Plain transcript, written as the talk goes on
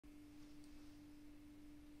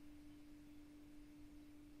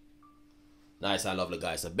Nice and lovely,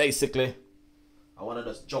 guys. So basically, I want to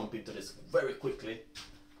just jump into this very quickly.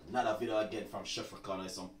 Another video again from Chef Ricardo,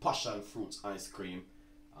 some passion fruits ice cream.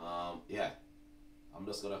 Yeah, I'm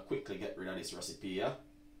just gonna quickly get rid of this recipe here.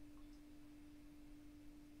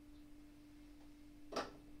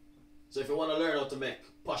 So if you want to learn how to make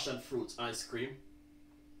passion fruits ice cream,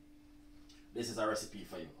 this is a recipe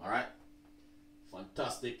for you. All right,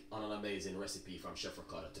 fantastic and an amazing recipe from Chef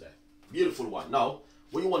Ricardo today. Beautiful one. Now,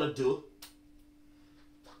 what you want to do?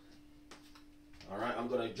 All right, I'm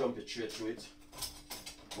gonna jump it straight through it.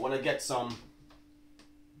 I want to get some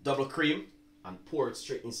double cream and pour it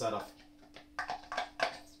straight inside of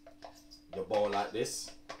your bowl like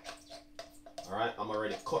this. All right, I'm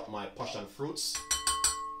already cut my passion fruits.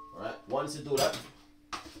 All right, once you do that,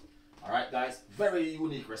 all right, guys, very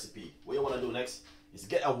unique recipe. What you want to do next is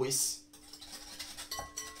get a whisk,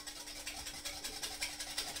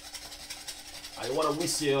 and you want to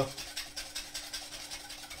whisk your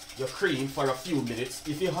cream for a few minutes.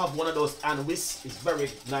 If you have one of those hand whisks, it's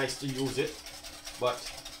very nice to use it, but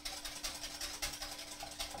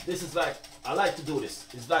this is like, I like to do this.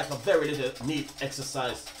 It's like a very little neat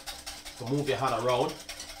exercise to move your hand around.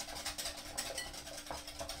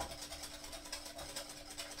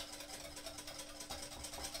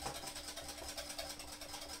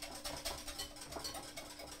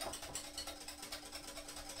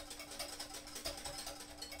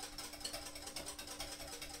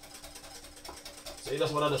 So you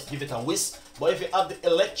just want to just give it a whisk. But if you have the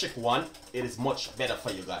electric one, it is much better for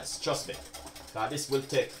you guys. Trust me. Now this will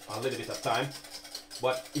take a little bit of time.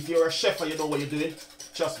 But if you're a chef and you know what you're doing,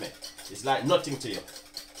 trust me, it's like nothing to you.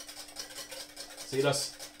 So you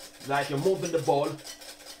just, like you're moving the bowl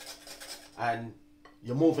and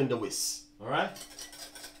you're moving the whisk. Alright?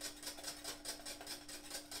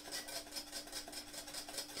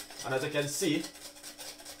 And as you can see,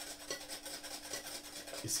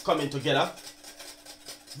 it's coming together.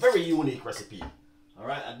 Very unique recipe.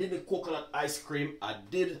 Alright, I did the coconut ice cream. I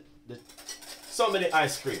did the so many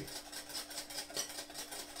ice cream.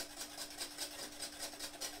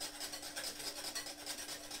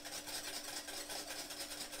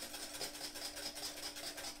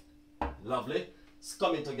 Lovely. It's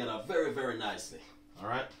coming together very, very nicely.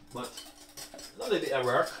 Alright, but a little bit of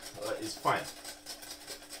work, it's fine.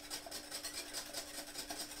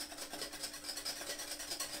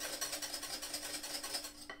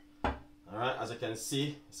 Alright, as you can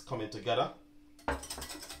see, it's coming together.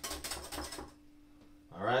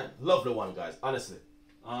 Alright, lovely one, guys, honestly.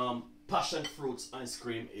 Passion fruits ice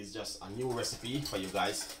cream is just a new recipe for you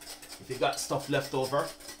guys. If you got stuff left over,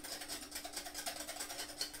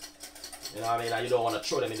 you know what I mean, and you don't want to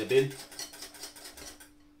throw them in the bin,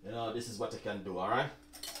 you know, this is what you can do, alright?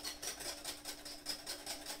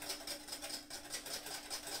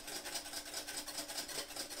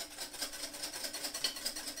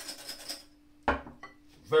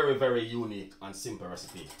 Very, very unique and simple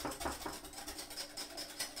recipe.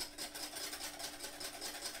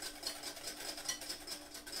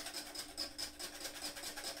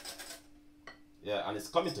 Yeah, and it's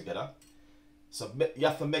coming together. So you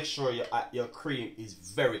have to make sure your cream is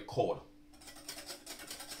very cold.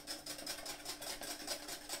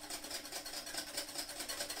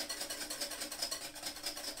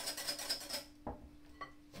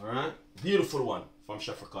 Alright, beautiful one from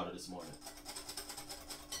Chef Ricardo this morning.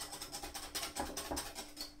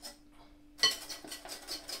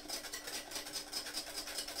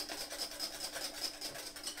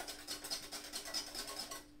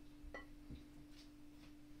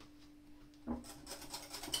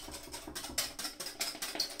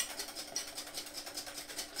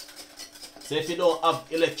 So if you don't have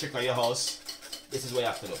electric at your house, this is what you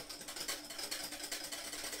have to do.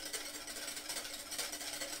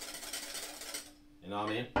 You know what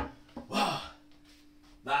I mean? Wow,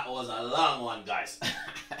 that was a long one, guys.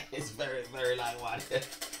 It's very, very long one.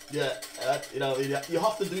 Yeah, you know, you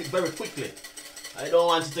have to do it very quickly. I don't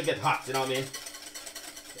want it to get hot, you know what I mean?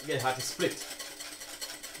 Get hot, to split.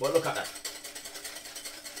 But look at that.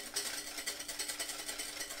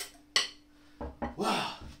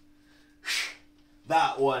 Wow.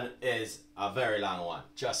 That one is a very long one,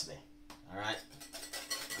 trust me. Alright?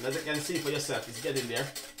 And as you can see for yourself, it's getting there.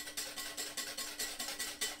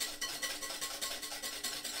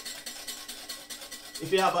 If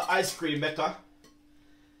you have an ice cream maker,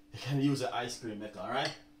 you can use an ice cream maker,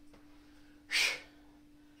 alright?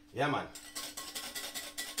 Yeah, man.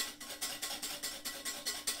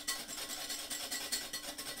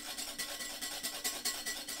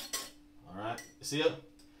 Alright, see it?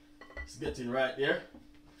 It's getting right there.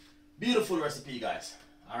 Beautiful recipe, guys.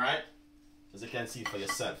 Alright? As you can see for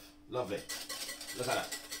yourself. Lovely. Look at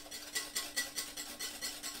that.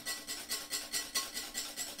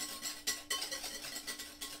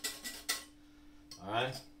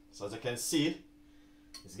 Alright, so as you can see,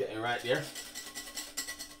 it's getting right there.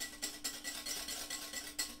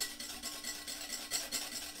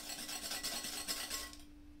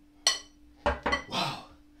 Wow.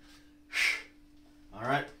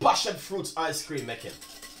 Alright, passion fruits ice cream making.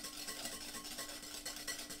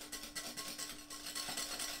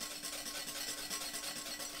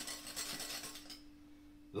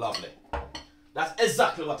 Lovely. That's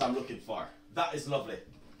exactly what I'm looking for. That is lovely.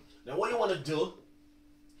 Now what you want to do,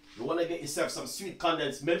 you want to get yourself some sweet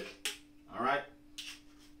condensed milk, all right,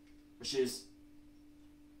 which is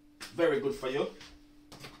very good for you,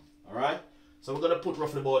 all right. So we're going to put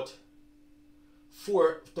roughly about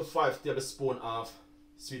 4 to 5 tablespoons of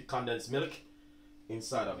sweet condensed milk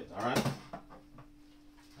inside of it, all right.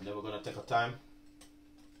 And then we're going to take our time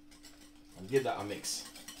and give that a mix.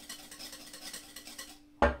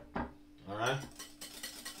 All right.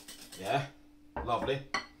 Yeah, lovely.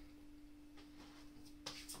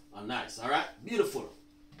 Oh, nice. All right, beautiful.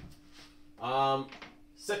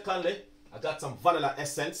 Secondly, I got some vanilla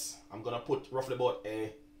essence. I'm gonna put roughly about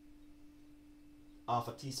a half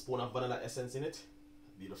a teaspoon of vanilla essence in it.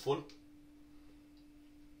 Beautiful.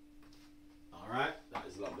 All right, that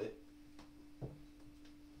is lovely.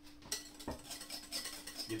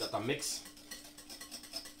 Give that a mix.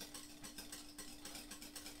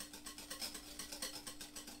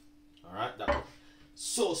 All right, that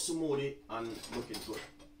so smoothie and looking good.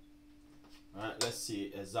 All right, let's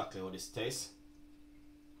see exactly how this tastes.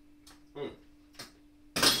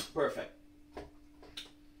 Perfect.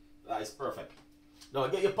 That is perfect. Now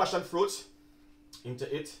get your passion fruits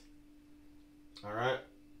into it. All right,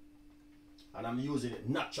 and I'm using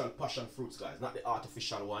natural passion fruits, guys, not the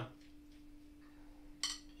artificial one.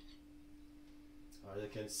 As you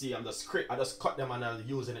can see, I just cut them and I'm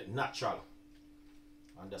using it natural.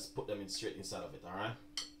 And just put them in straight inside of it, alright?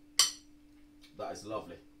 That is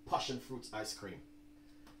lovely. Passion fruits ice cream.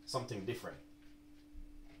 Something different.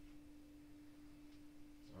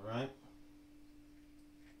 Alright?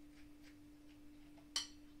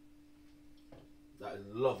 That is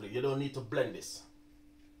lovely. You don't need to blend this.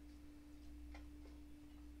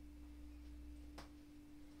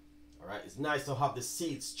 Alright? It's nice to have the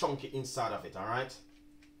seeds chunky inside of it, alright?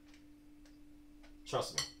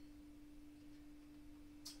 Trust me.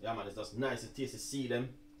 Yeah, man, it's just nice to taste to see them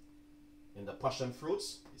in the passion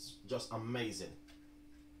fruits. It's just amazing.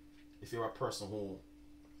 If you're a person who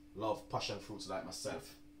loves passion fruits like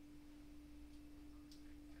myself.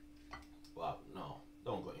 Well, no,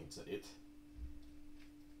 don't go into it.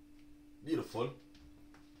 Beautiful.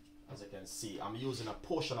 As you can see, I'm using a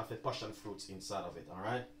portion of the passion fruits inside of it,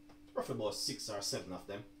 alright? Roughly about 6 or 7 of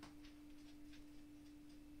them.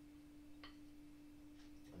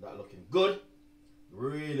 And that looking good.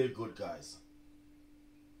 Really good, guys.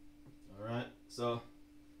 Alright, so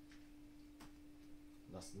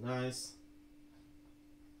that's nice.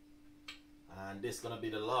 And this is gonna be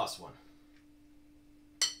the last one.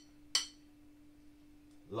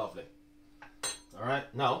 Lovely.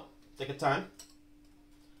 Alright, now take your time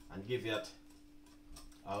and give it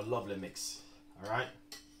our lovely mix. Alright?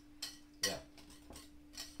 Yeah.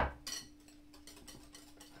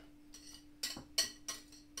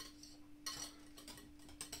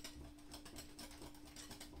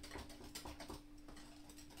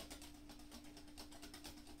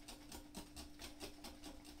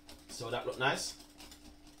 So that look nice.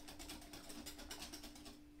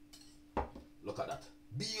 Look at that.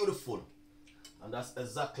 Beautiful. And that's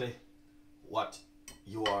exactly what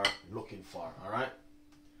you are looking for. Alright?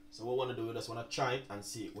 So what we want to do, we just want to try it and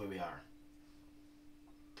see where we are.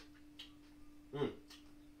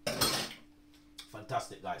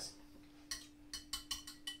 Fantastic, guys.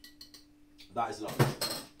 That is lovely.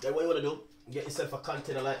 Then what you want to do, get yourself a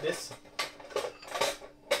container like this.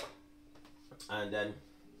 And then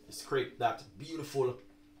scrape that beautiful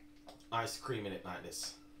ice cream in it like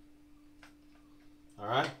this.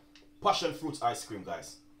 Alright? Passion fruits ice cream,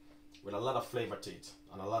 guys. With a lot of flavor to it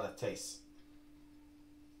and a lot of taste.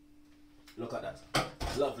 Look at that.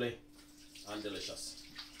 Lovely and delicious.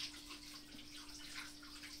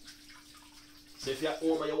 So if you're at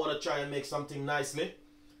home and you want to try and make something nicely,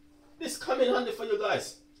 this come in handy for you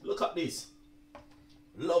guys. Look at this.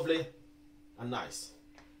 Lovely and nice.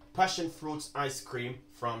 Passion fruits ice cream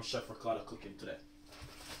from Chef Ricardo cooking today.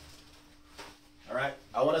 Alright,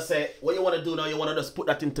 I want to say, what you want to do now, you want to just put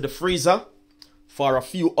that into the freezer for a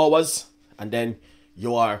few hours and then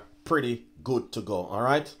you are pretty good to go.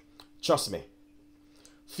 Alright, trust me.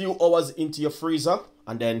 Few hours into your freezer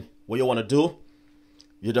and then what you want to do,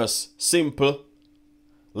 you just simple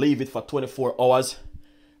leave it for 24 hours,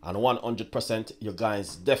 and 100% you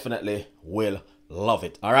guys definitely will love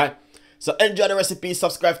it. All right, so enjoy the recipe.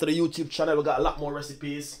 Subscribe to the YouTube channel. We got a lot more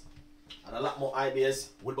recipes and a lot more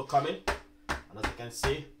ideas will be coming. And as you can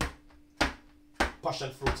see,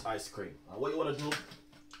 passion fruit ice cream. And what you want to do,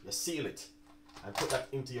 you seal it and put that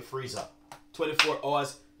into your freezer. 24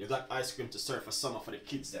 hours, you got ice cream to serve for summer for the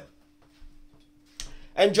kids then.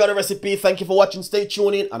 Enjoy the recipe. Thank you for watching. Stay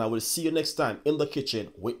tuned in, and I will see you next time in the kitchen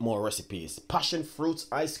with more recipes. Passion fruits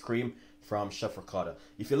ice cream from Chef Ricardo.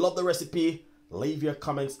 If you love the recipe, leave your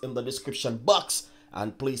comments in the description box,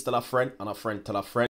 and please tell a friend, and a friend tell a friend.